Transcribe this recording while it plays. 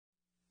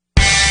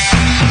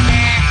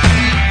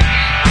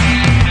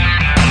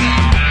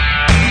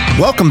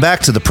Welcome back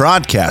to the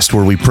Prodcast,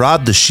 where we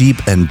prod the sheep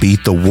and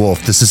beat the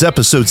wolf. This is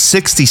episode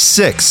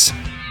 66.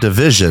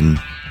 Division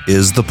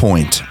is the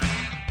point.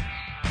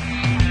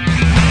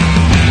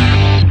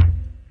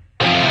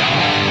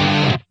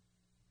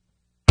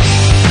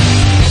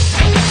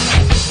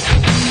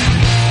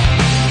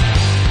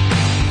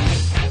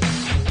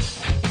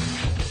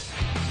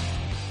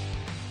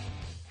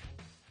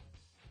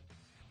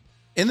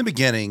 In the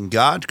beginning,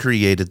 God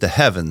created the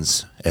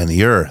heavens and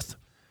the earth.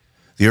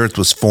 The earth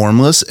was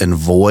formless and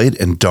void,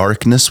 and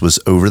darkness was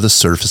over the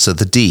surface of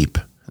the deep.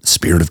 The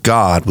Spirit of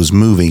God was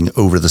moving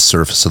over the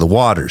surface of the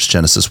waters.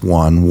 Genesis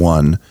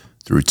 1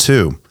 through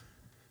 2.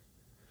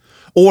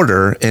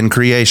 Order and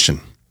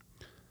creation.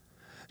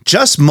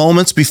 Just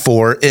moments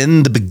before,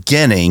 in the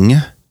beginning,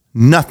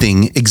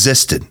 nothing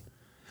existed.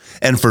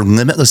 And for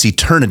limitless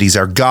eternities,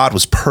 our God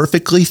was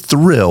perfectly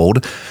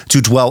thrilled to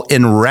dwell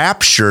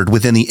enraptured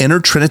within the inner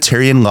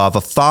Trinitarian love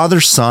of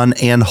Father, Son,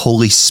 and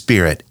Holy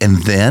Spirit. And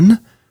then,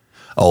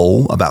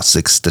 about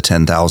 6,000 to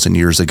 10,000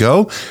 years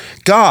ago,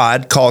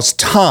 God caused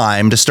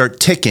time to start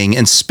ticking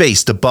and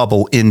space to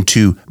bubble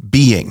into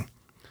being.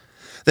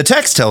 The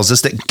text tells us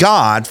that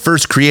God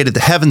first created the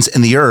heavens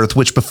and the earth,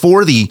 which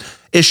before the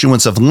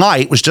issuance of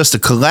light was just a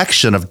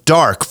collection of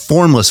dark,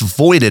 formless,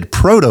 voided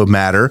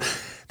proto-matter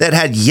that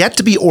had yet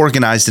to be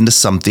organized into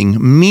something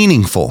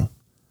meaningful.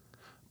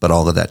 But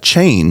all of that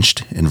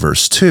changed in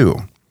verse 2.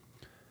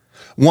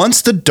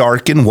 Once the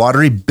darkened,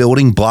 watery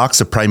building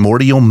blocks of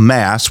primordial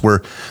mass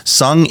were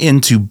sung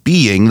into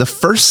being, the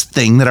first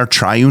thing that our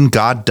triune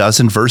God does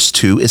in verse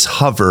 2 is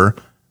hover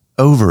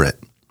over it.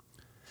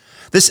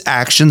 This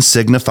action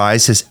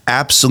signifies his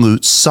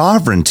absolute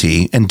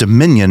sovereignty and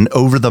dominion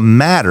over the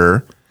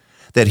matter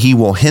that he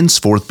will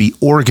henceforth be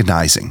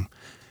organizing.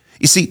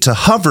 You see, to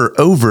hover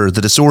over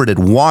the disordered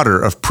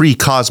water of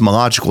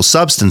pre-cosmological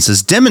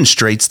substances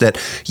demonstrates that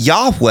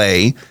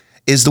Yahweh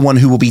is the one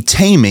who will be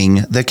taming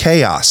the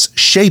chaos,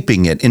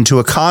 shaping it into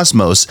a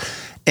cosmos,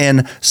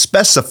 and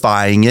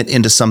specifying it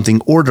into something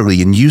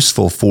orderly and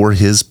useful for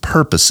his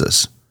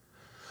purposes.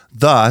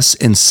 Thus,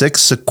 in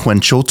 6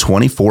 sequential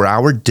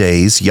 24-hour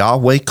days,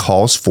 Yahweh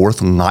calls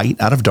forth light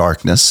out of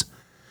darkness,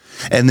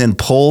 and then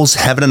pulls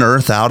heaven and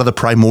earth out of the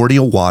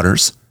primordial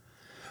waters,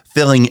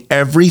 filling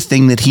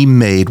everything that he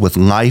made with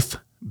life,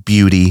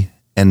 beauty,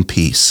 and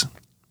peace.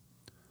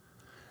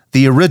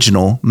 The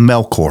original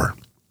Melkor.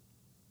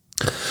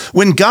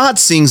 When God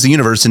sings the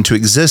universe into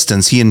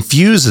existence, he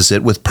infuses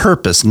it with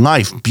purpose,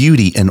 life,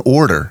 beauty, and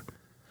order.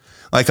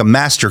 Like a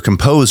master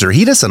composer,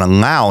 he doesn't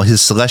allow his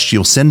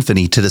celestial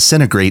symphony to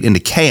disintegrate into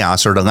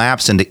chaos or to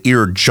lapse into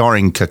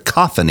ear-jarring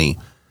cacophony.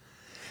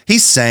 He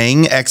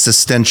sang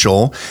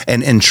existential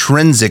and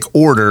intrinsic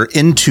order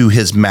into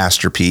his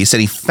masterpiece,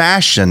 and he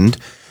fashioned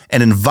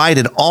and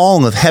invited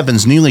all of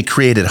heaven's newly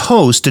created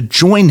hosts to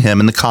join him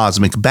in the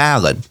cosmic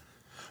ballad,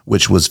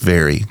 which was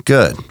very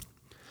good.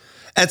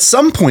 At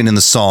some point in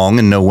the song,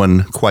 and no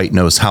one quite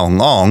knows how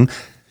long,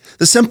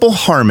 the simple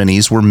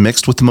harmonies were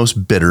mixed with the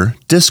most bitter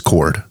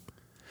discord.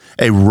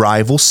 A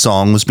rival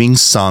song was being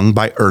sung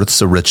by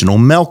Earth's original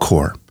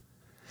Melkor.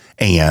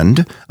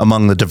 And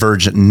among the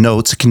divergent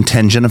notes, a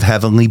contingent of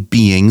heavenly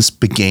beings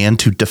began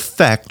to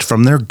defect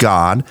from their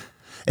God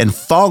and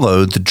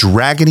followed the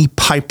dragony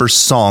piper's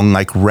song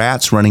like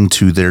rats running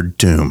to their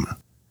doom.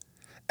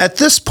 At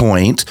this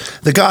point,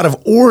 the God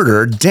of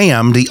order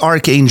damned the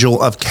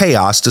archangel of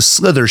chaos to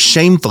slither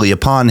shamefully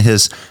upon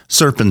his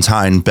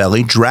serpentine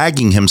belly,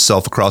 dragging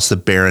himself across the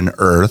barren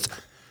earth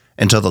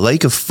until the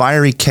lake of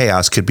fiery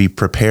chaos could be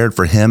prepared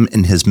for him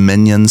and his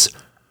minions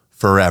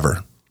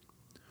forever.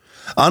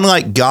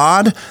 Unlike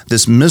God,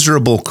 this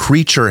miserable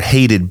creature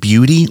hated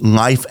beauty,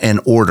 life, and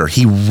order.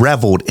 He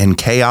reveled in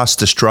chaos,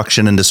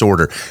 destruction, and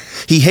disorder.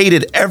 He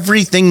hated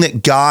everything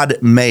that God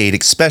made,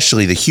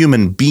 especially the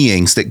human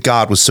beings that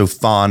God was so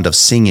fond of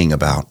singing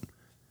about.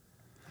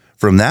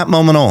 From that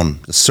moment on,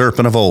 the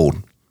serpent of old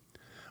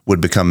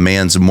would become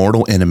man's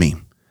mortal enemy,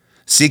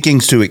 seeking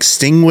to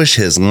extinguish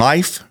his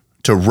life,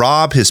 to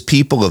rob his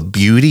people of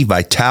beauty,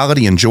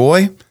 vitality, and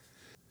joy,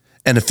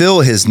 and to fill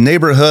his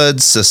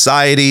neighborhoods,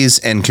 societies,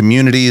 and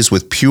communities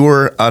with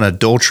pure,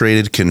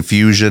 unadulterated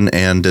confusion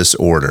and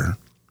disorder.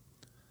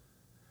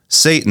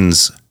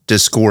 Satan's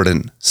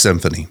discordant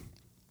symphony.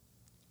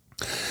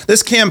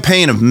 This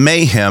campaign of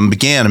mayhem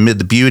began amid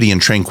the beauty and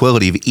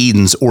tranquility of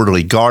Eden's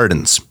orderly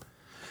gardens.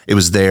 It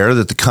was there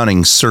that the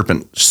cunning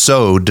serpent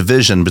sowed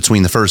division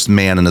between the first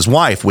man and his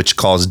wife, which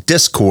caused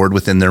discord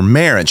within their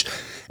marriage,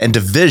 and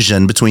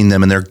division between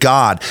them and their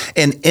God,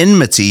 and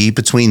enmity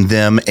between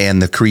them and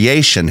the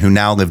creation, who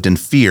now lived in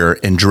fear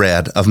and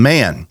dread of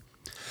man.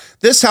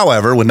 This,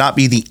 however, would not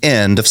be the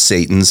end of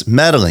Satan's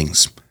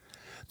meddlings.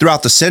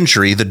 Throughout the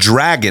century, the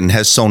dragon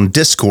has sown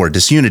discord,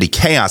 disunity,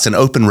 chaos, and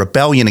open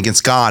rebellion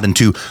against God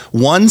into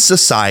one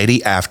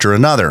society after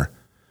another.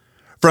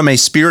 From a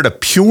spirit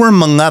of pure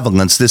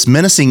malevolence, this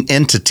menacing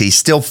entity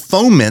still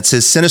foments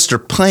his sinister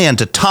plan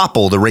to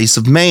topple the race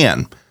of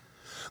man.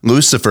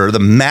 Lucifer, the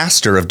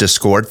master of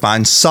discord,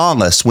 finds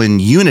solace when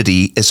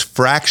unity is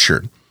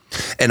fractured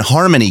and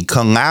harmony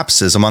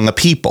collapses among a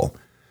people.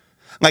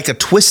 Like a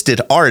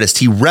twisted artist,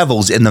 he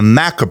revels in the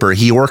macabre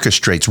he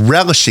orchestrates,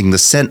 relishing the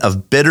scent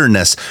of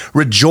bitterness,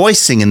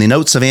 rejoicing in the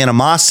notes of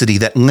animosity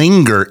that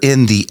linger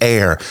in the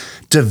air.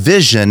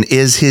 Division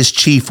is his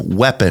chief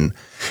weapon,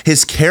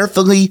 his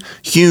carefully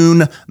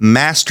hewn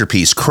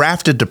masterpiece,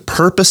 crafted to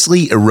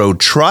purposely erode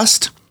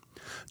trust,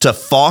 to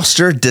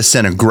foster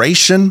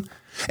disintegration,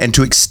 and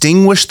to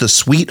extinguish the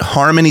sweet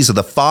harmonies of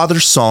the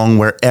Father's song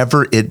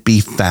wherever it be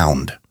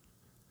found.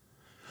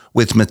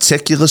 With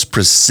meticulous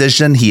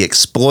precision, he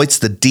exploits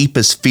the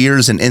deepest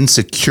fears and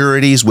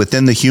insecurities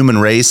within the human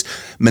race,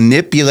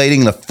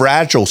 manipulating the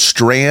fragile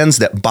strands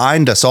that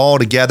bind us all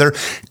together,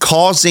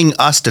 causing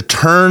us to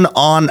turn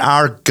on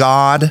our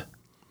God,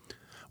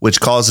 which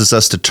causes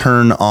us to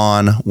turn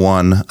on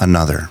one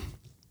another.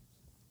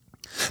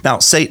 Now,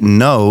 Satan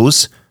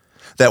knows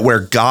that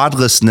where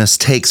godlessness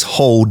takes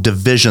hold,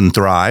 division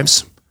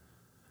thrives.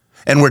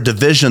 And where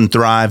division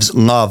thrives,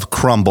 love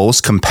crumbles,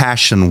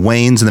 compassion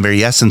wanes, and the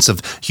very essence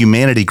of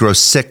humanity grows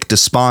sick,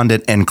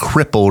 despondent, and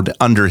crippled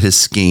under his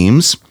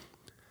schemes.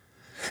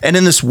 And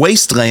in this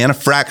wasteland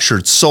of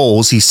fractured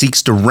souls, he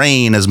seeks to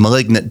reign as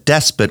malignant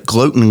despot,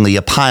 gloatingly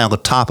a pile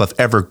atop of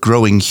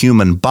ever-growing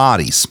human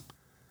bodies.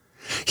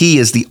 He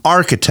is the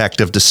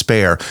architect of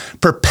despair,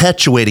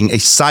 perpetuating a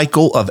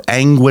cycle of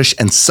anguish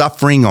and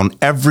suffering on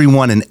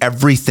everyone and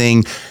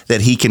everything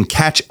that he can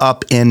catch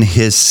up in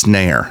his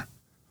snare.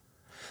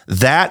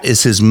 That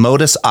is his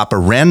modus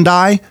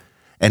operandi,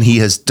 and he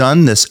has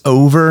done this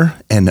over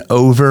and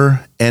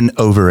over and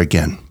over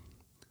again.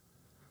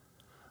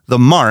 The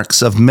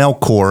marks of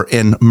Melchior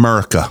in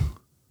America.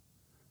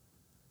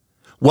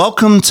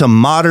 Welcome to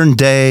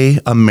modern-day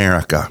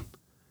America.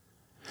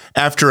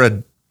 After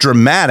a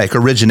dramatic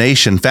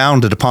origination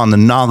founded upon the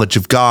knowledge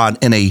of God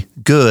in a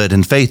good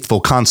and faithful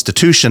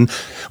constitution,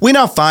 we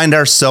now find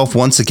ourselves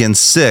once again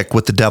sick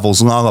with the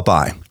devil's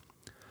lullaby.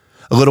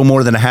 A little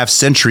more than a half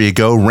century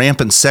ago,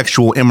 rampant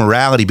sexual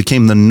immorality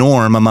became the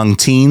norm among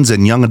teens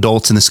and young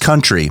adults in this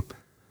country.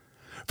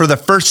 For the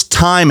first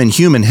time in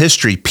human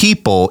history,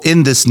 people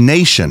in this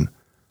nation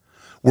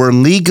were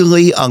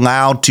legally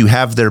allowed to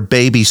have their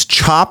babies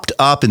chopped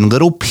up in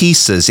little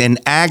pieces in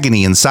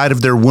agony inside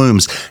of their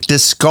wombs,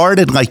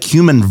 discarded like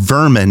human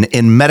vermin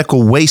in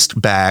medical waste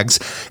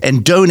bags,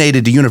 and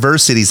donated to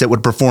universities that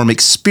would perform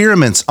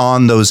experiments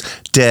on those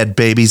dead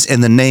babies in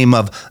the name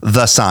of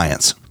the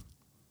science.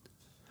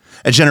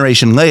 A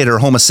generation later,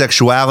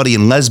 homosexuality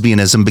and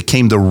lesbianism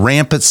became the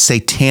rampant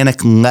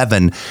satanic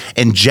leaven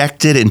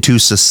injected into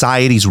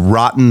society's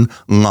rotten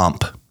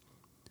lump.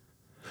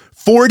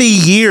 40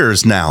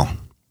 years now,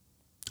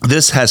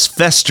 this has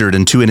festered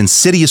into an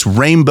insidious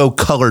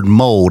rainbow-colored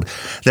mold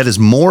that is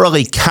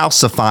morally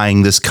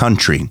calcifying this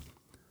country.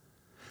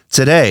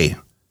 Today,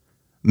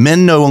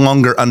 men no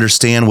longer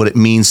understand what it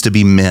means to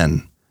be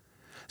men.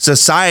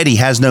 Society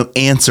has no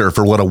answer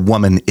for what a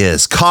woman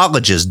is.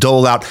 Colleges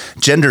dole out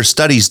gender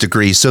studies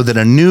degrees so that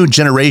a new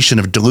generation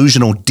of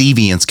delusional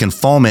deviants can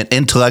foment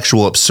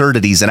intellectual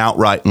absurdities and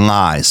outright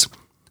lies.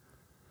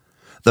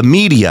 The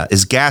media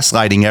is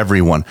gaslighting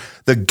everyone.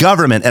 The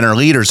government and our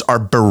leaders are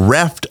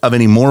bereft of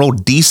any moral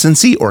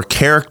decency or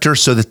character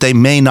so that they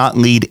may not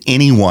lead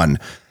anyone.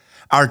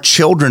 Our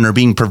children are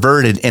being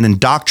perverted in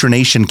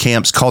indoctrination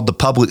camps called the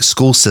public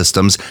school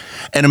systems.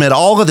 And amid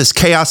all of this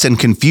chaos and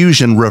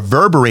confusion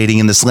reverberating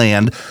in this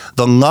land,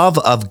 the love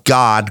of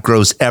God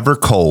grows ever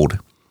cold.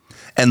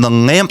 And the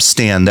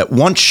lampstand that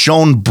once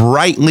shone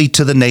brightly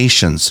to the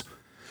nations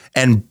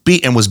and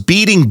was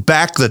beating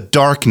back the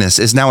darkness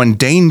is now in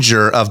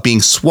danger of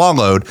being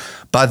swallowed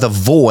by the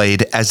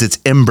void as its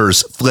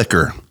embers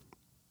flicker.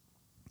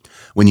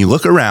 When you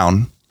look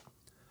around,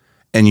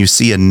 and you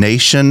see a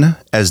nation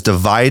as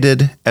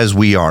divided as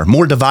we are,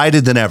 more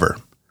divided than ever,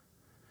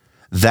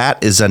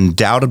 that is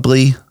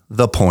undoubtedly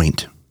the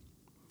point.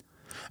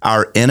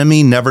 Our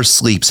enemy never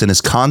sleeps and is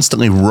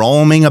constantly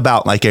roaming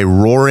about like a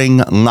roaring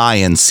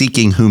lion,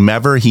 seeking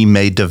whomever he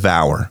may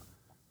devour.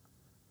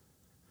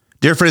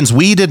 Dear friends,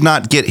 we did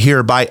not get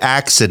here by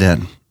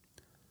accident.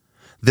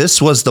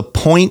 This was the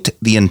point,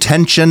 the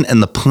intention,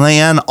 and the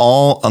plan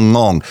all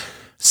along.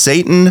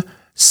 Satan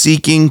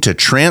seeking to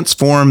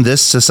transform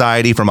this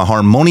society from a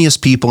harmonious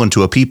people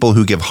into a people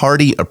who give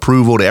hearty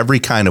approval to every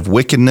kind of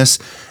wickedness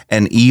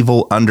and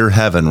evil under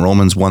heaven,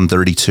 Romans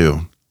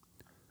 1:32.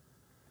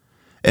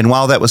 And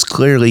while that was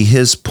clearly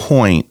his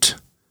point,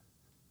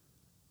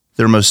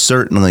 there most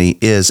certainly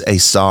is a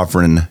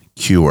sovereign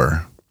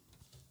cure.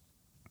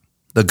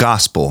 The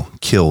gospel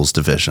kills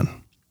division.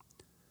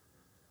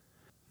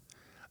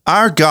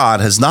 Our God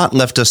has not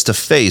left us to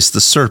face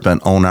the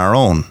serpent on our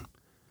own.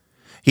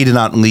 He did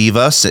not leave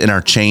us in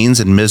our chains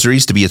and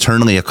miseries to be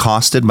eternally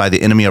accosted by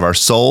the enemy of our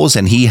souls,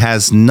 and he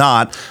has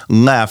not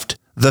left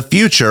the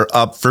future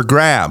up for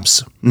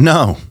grabs.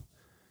 No.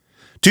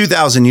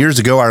 2,000 years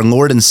ago, our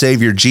Lord and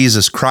Savior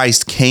Jesus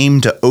Christ came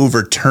to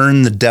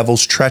overturn the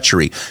devil's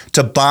treachery,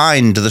 to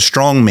bind the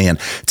strong man,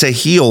 to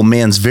heal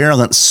man's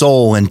virulent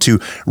soul, and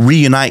to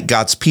reunite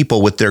God's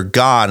people with their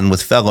God and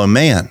with fellow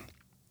man.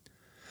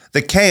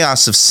 The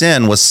chaos of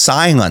sin was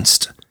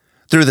silenced.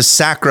 through the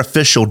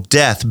sacrificial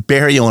death,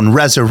 burial, and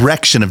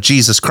resurrection of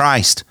Jesus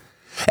Christ.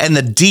 And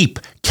the deep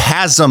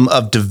chasm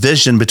of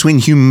division between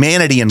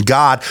humanity and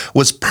God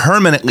was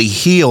permanently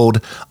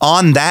healed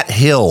on that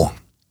hill.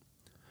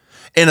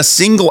 In a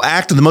single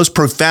act of the most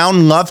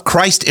profound love,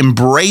 Christ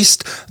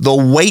embraced the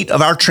weight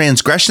of our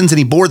transgressions and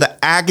he bore the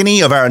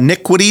agony of our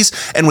iniquities.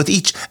 And with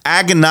each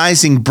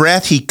agonizing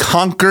breath, he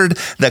conquered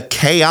the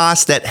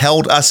chaos that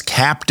held us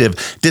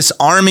captive,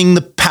 disarming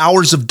the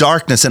powers of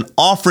darkness and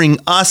offering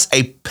us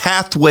a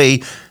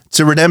pathway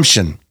to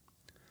redemption.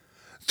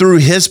 Through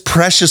his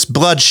precious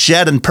blood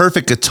shed in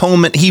perfect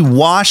atonement, he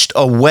washed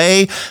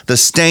away the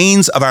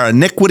stains of our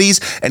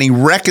iniquities and he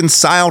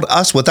reconciled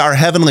us with our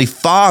heavenly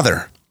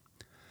Father.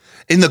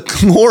 In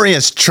the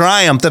glorious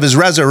triumph of his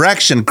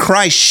resurrection,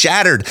 Christ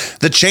shattered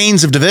the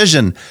chains of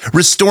division,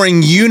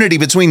 restoring unity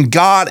between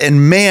God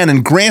and man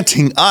and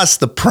granting us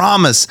the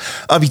promise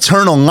of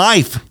eternal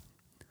life,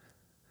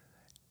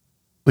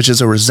 which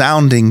is a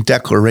resounding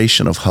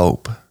declaration of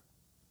hope.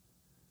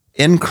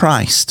 In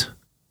Christ,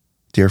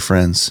 dear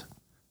friends,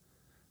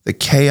 the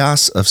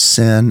chaos of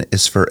sin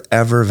is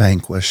forever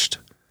vanquished,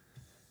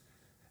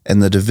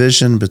 and the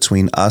division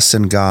between us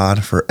and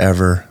God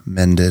forever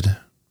mended.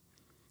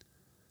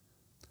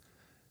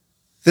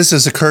 This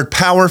has occurred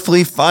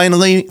powerfully,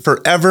 finally,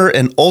 forever,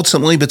 and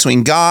ultimately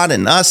between God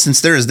and us,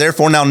 since there is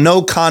therefore now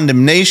no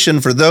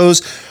condemnation for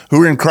those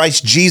who are in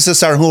Christ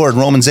Jesus our Lord,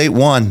 Romans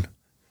 8:1.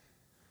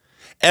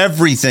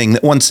 Everything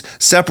that once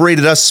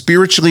separated us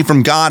spiritually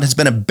from God has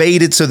been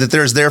abated so that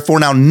there is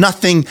therefore now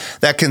nothing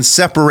that can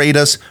separate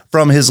us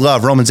from his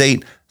love, Romans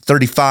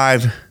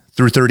 8:35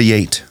 through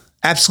 38.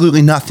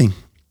 Absolutely nothing.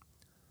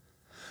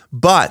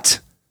 But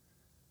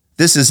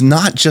this is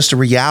not just a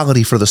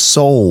reality for the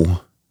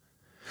soul.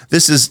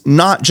 This is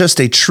not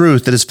just a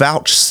truth that is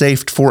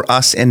vouchsafed for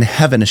us in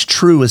heaven, as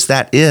true as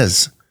that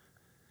is.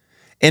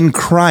 In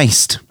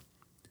Christ,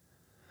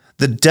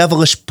 the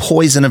devilish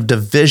poison of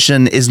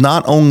division is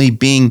not only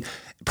being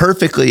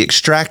perfectly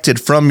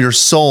extracted from your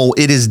soul,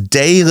 it is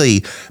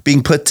daily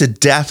being put to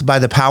death by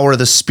the power of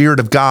the Spirit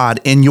of God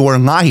in your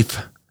life.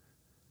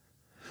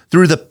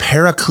 Through the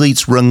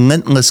Paraclete's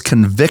relentless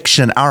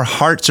conviction, our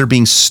hearts are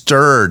being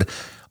stirred.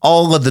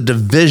 All of the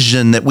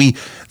division that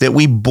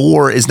we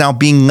bore is now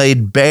being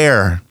laid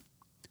bare.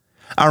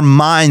 Our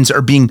minds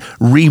are being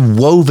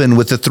rewoven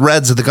with the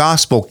threads of the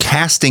gospel,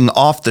 casting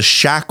off the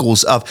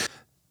shackles of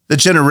the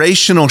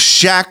generational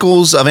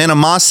shackles of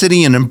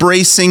animosity and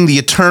embracing the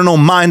eternal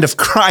mind of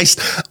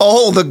Christ.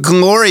 All the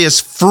glorious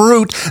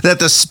fruit that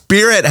the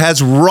Spirit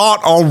has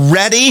wrought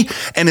already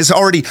and is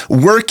already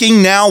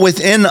working now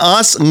within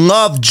us.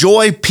 Love,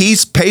 joy,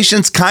 peace,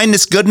 patience,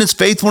 kindness, goodness,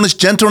 faithfulness,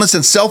 gentleness,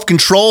 and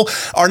self-control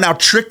are now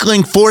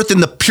trickling forth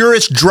in the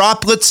purest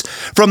droplets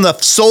from the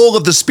soul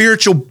of the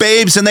spiritual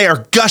babes, and they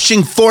are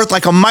gushing forth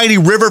like a mighty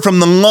river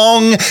from the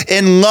lung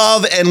in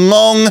love and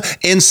lung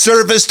in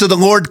service to the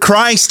Lord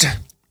Christ.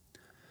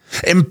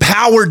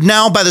 Empowered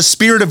now by the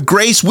Spirit of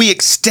grace, we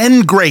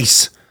extend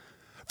grace,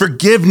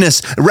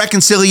 forgiveness,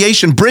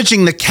 reconciliation,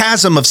 bridging the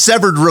chasm of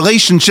severed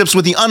relationships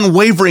with the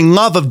unwavering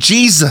love of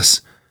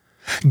Jesus.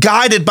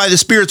 Guided by the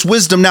Spirit's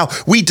wisdom, now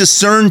we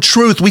discern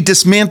truth. We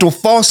dismantle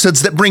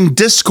falsehoods that bring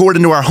discord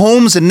into our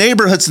homes and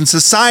neighborhoods and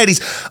societies.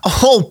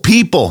 Oh,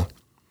 people,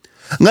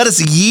 let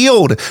us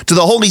yield to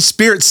the Holy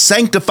Spirit's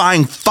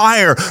sanctifying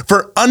fire,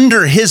 for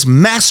under his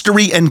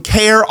mastery and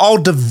care,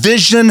 all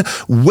division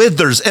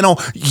withers and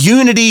all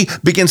unity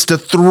begins to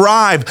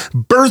thrive,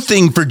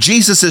 birthing for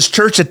Jesus'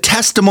 church a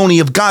testimony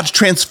of God's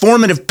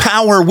transformative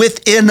power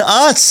within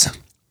us.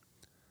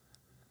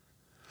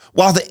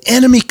 While the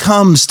enemy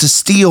comes to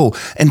steal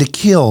and to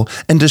kill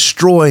and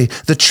destroy,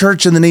 the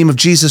church in the name of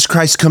Jesus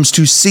Christ comes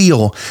to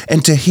seal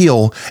and to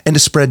heal and to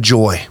spread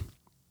joy.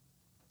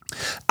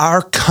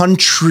 Our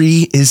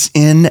country is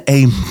in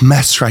a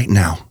mess right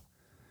now.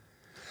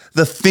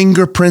 The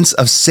fingerprints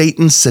of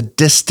Satan's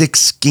sadistic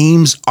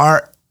schemes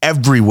are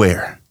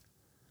everywhere.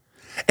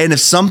 And if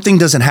something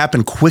doesn't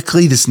happen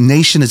quickly, this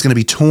nation is going to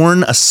be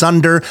torn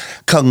asunder,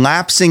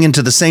 collapsing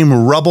into the same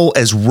rubble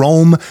as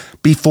Rome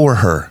before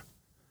her.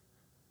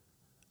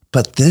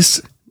 But this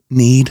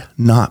need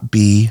not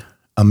be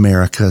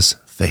America's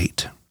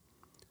fate.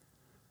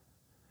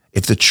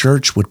 If the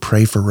church would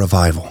pray for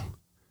revival,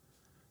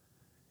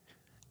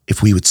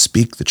 if we would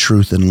speak the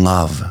truth in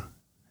love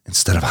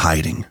instead of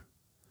hiding,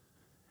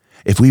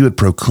 if we would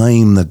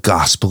proclaim the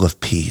gospel of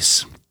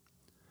peace,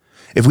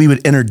 if we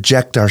would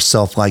interject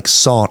ourselves like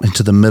salt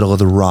into the middle of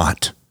the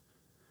rot,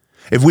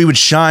 if we would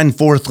shine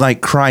forth like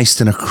Christ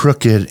in a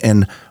crooked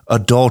and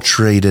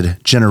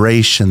adulterated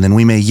generation, then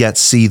we may yet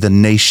see the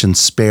nation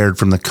spared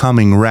from the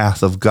coming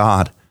wrath of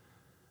God.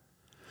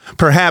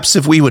 Perhaps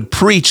if we would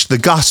preach the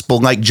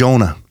gospel like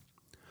Jonah,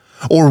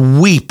 or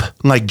weep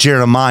like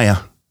Jeremiah,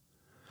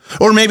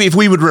 or maybe if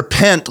we would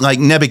repent like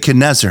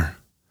Nebuchadnezzar,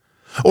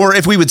 or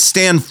if we would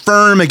stand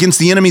firm against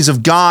the enemies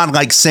of God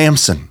like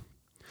Samson,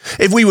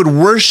 if we would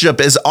worship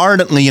as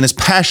ardently and as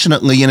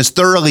passionately and as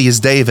thoroughly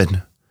as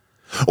David,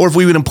 or if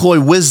we would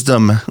employ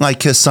wisdom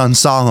like his son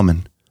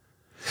Solomon,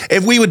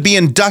 If we would be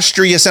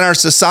industrious in our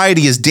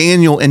society as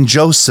Daniel and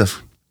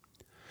Joseph.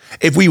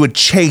 If we would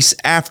chase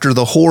after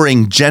the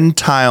whoring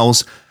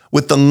Gentiles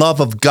with the love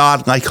of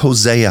God like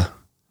Hosea.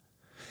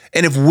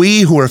 And if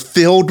we who are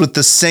filled with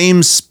the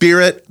same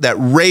Spirit that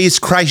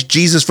raised Christ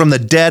Jesus from the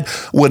dead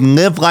would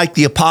live like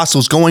the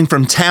apostles, going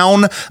from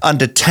town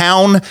unto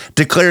town,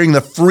 declaring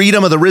the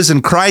freedom of the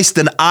risen Christ,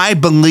 then I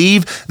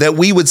believe that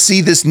we would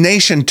see this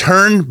nation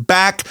turn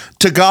back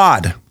to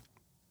God.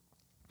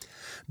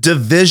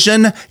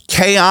 Division,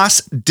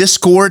 chaos,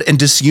 discord, and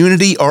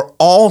disunity are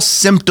all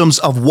symptoms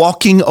of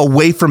walking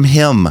away from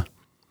Him.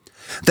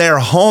 They are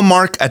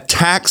hallmark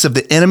attacks of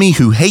the enemy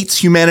who hates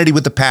humanity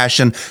with a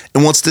passion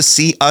and wants to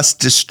see us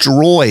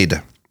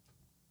destroyed.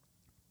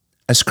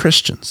 As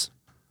Christians,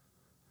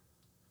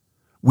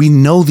 we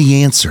know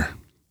the answer.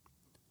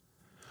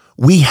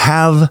 We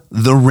have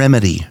the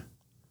remedy.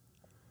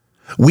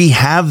 We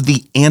have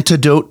the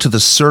antidote to the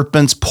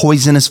serpent's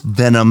poisonous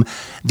venom.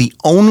 The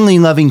only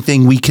loving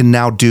thing we can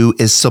now do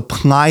is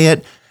supply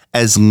it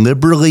as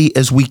liberally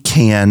as we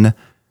can,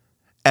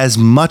 as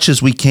much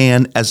as we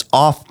can, as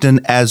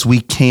often as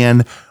we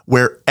can,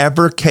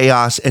 wherever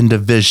chaos and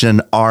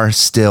division are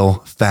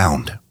still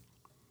found.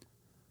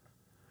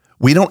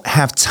 We don't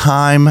have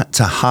time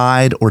to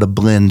hide or to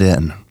blend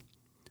in.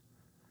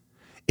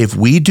 If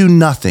we do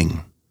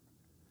nothing,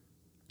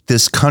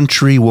 this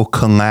country will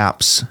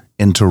collapse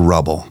into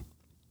rubble.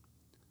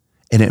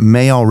 And it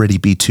may already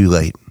be too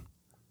late,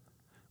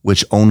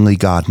 which only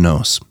God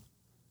knows.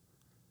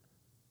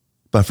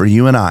 But for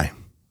you and I,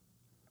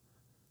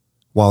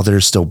 while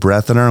there's still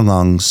breath in our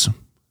lungs,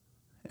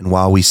 and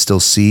while we still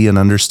see and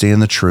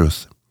understand the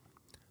truth,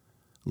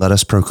 let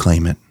us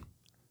proclaim it.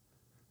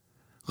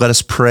 Let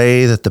us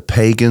pray that the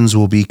pagans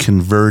will be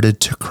converted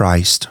to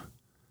Christ.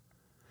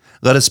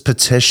 Let us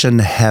petition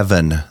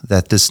heaven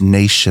that this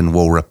nation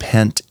will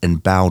repent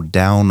and bow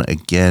down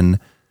again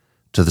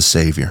to the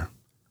Savior.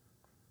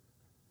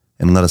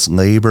 And let us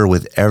labor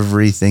with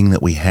everything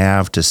that we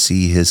have to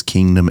see His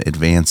kingdom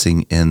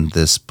advancing in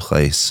this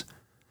place.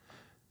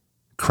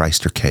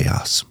 Christ or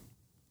chaos.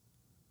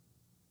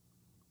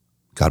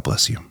 God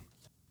bless you.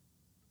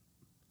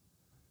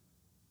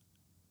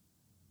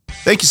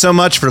 Thank you so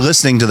much for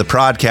listening to the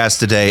podcast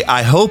today.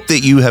 I hope that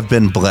you have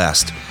been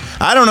blessed.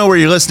 I don't know where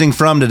you're listening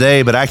from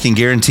today, but I can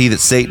guarantee that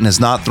Satan has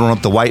not thrown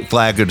up the white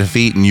flag of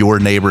defeat in your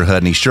neighborhood,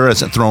 and he sure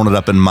hasn't thrown it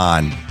up in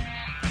mine.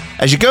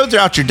 As you go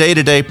throughout your day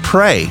today,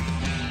 pray.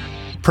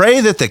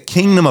 Pray that the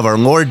kingdom of our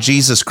Lord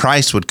Jesus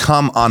Christ would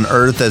come on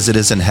earth as it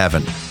is in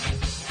heaven.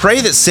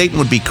 Pray that Satan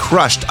would be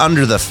crushed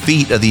under the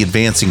feet of the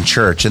advancing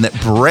church, and that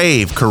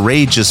brave,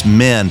 courageous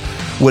men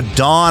would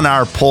don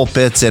our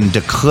pulpits and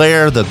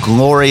declare the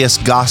glorious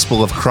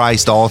gospel of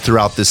Christ all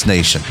throughout this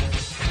nation.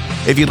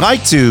 If you'd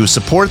like to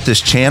support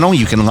this channel,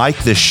 you can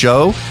like this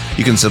show.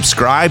 You can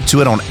subscribe to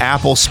it on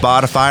Apple,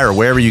 Spotify, or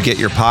wherever you get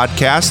your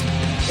podcast.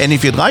 And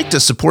if you'd like to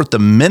support the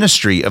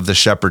ministry of the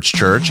Shepherd's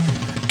Church,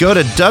 go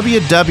to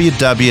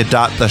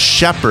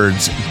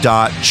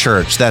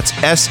www.theshepherds.church. That's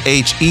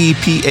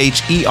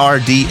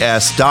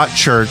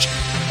SHEPHERDS.church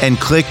and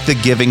click the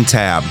Giving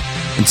tab.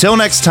 Until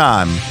next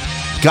time,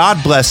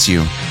 God bless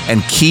you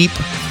and keep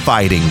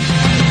fighting.